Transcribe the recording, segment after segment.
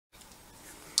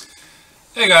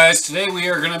Hey guys, today we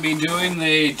are going to be doing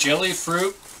the jelly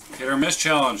fruit hit or miss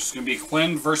challenge. It's going to be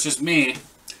Quinn versus me.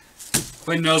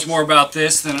 Quinn knows more about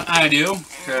this than I do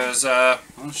because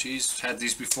well, she's had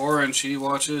these before and she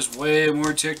watches way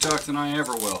more TikTok than I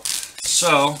ever will.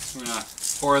 So we're going to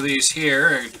pour these here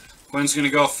and Quinn's going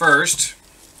to go first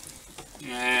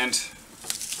and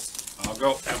I'll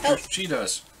go after she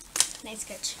does. Nice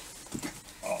catch.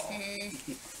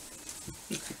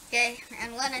 Okay,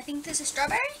 and one, I think this is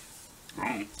strawberry.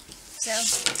 Oh. So,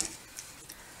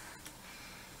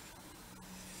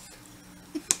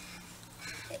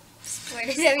 squirt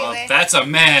it everywhere. Oh, that's a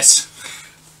mess.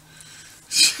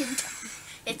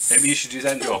 It's Maybe you should do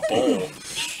that into a bowl.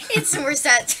 it's worse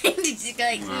that time to just go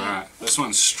like. Alright, this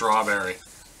one's strawberry.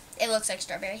 It looks like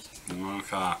strawberry.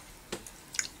 Okay.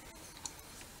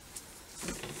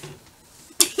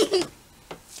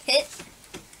 Hit.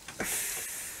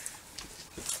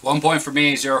 1 point for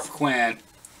me, 0 for Quinn.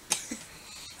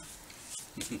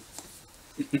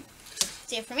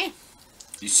 0 for me.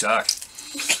 You suck.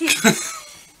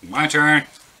 My turn.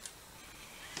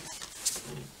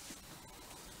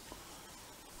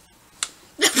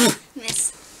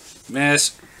 Miss.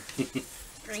 Miss.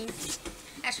 Green.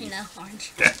 Actually, no,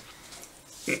 orange. Yeah.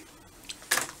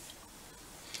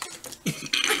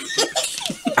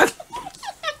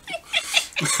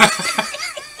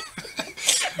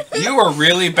 You are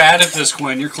really bad at this,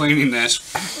 Quinn. You're cleaning this.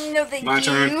 No, thank My you.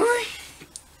 turn.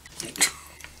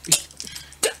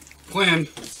 Quinn,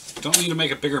 don't need to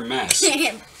make a bigger mess.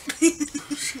 You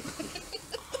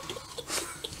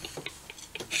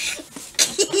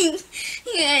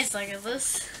guys suck at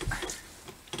this.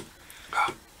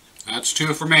 That's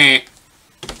 2 for me.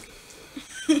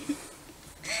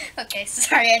 Okay,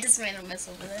 sorry, I just made a mess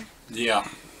over there. Yeah.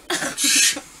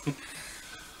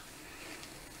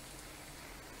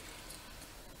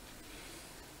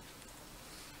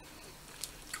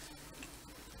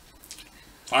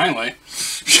 Finally.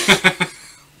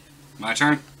 My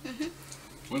turn? Mm-hmm.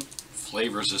 What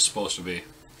flavor is this supposed to be?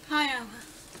 Pineapple.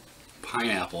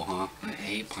 Pineapple, huh? I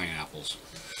hate pineapples.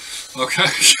 Okay.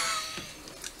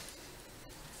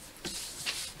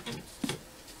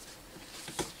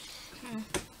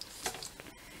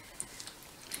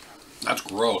 That's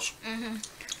gross. Mm-hmm.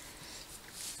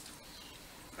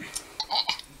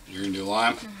 You're gonna do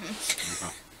lime? Mm-hmm.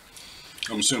 Okay.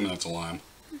 I'm assuming that's a lime.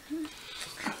 Mm-hmm.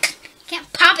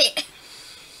 Can't pop it.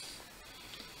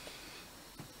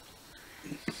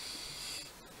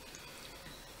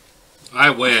 I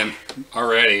win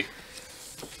already.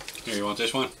 Here, you want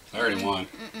this one? I already won.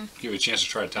 Give you a chance to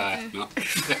try to tie. No?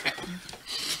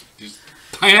 These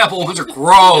pineapple ones are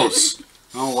gross.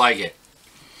 I don't like it.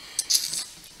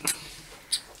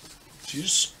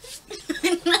 Just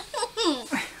No.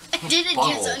 I didn't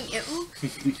use on you.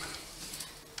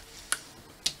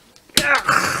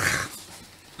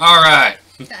 Alright.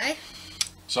 Okay.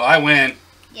 So I win.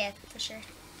 Yeah, for sure.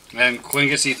 And Quinn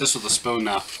gets to eat this with a spoon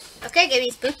now. Okay, give me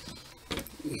a spoon.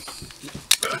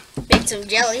 Make some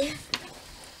jelly.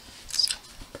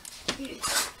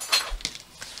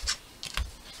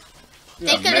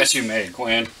 What a mess you made,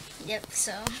 Quinn. Yep,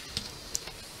 so.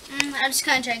 I'm just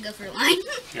gonna try and go for a line.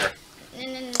 Here.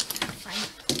 No, fine.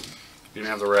 You can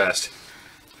have the rest.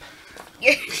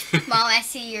 Mom, I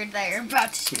see you're there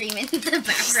about to scream in the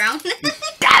background.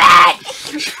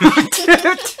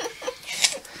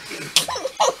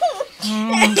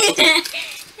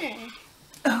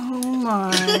 Oh my.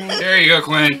 There you go,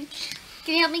 Quinn.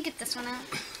 Can you help me get this one out?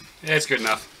 Yeah, it's good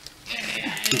enough.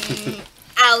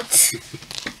 Out.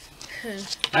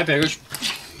 Hi, Piggers.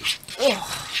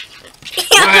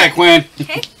 Go ahead, Quinn.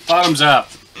 Bottoms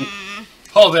up.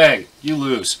 Whole thing. You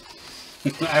lose.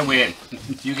 I win.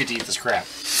 You get to eat this crap.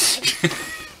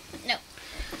 No.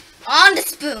 On the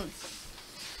spoon.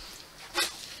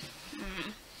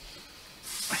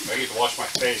 I get to wash my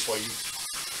face while you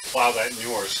plow that in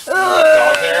yours.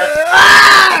 Dog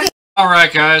there.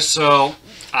 Alright, guys, so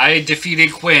I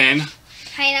defeated Quinn.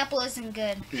 Pineapple isn't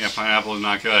good. Yeah, pineapple is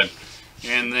not good.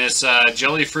 In this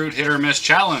jelly fruit hit or miss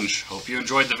challenge. Hope you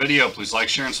enjoyed the video. Please like,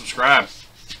 share, and subscribe.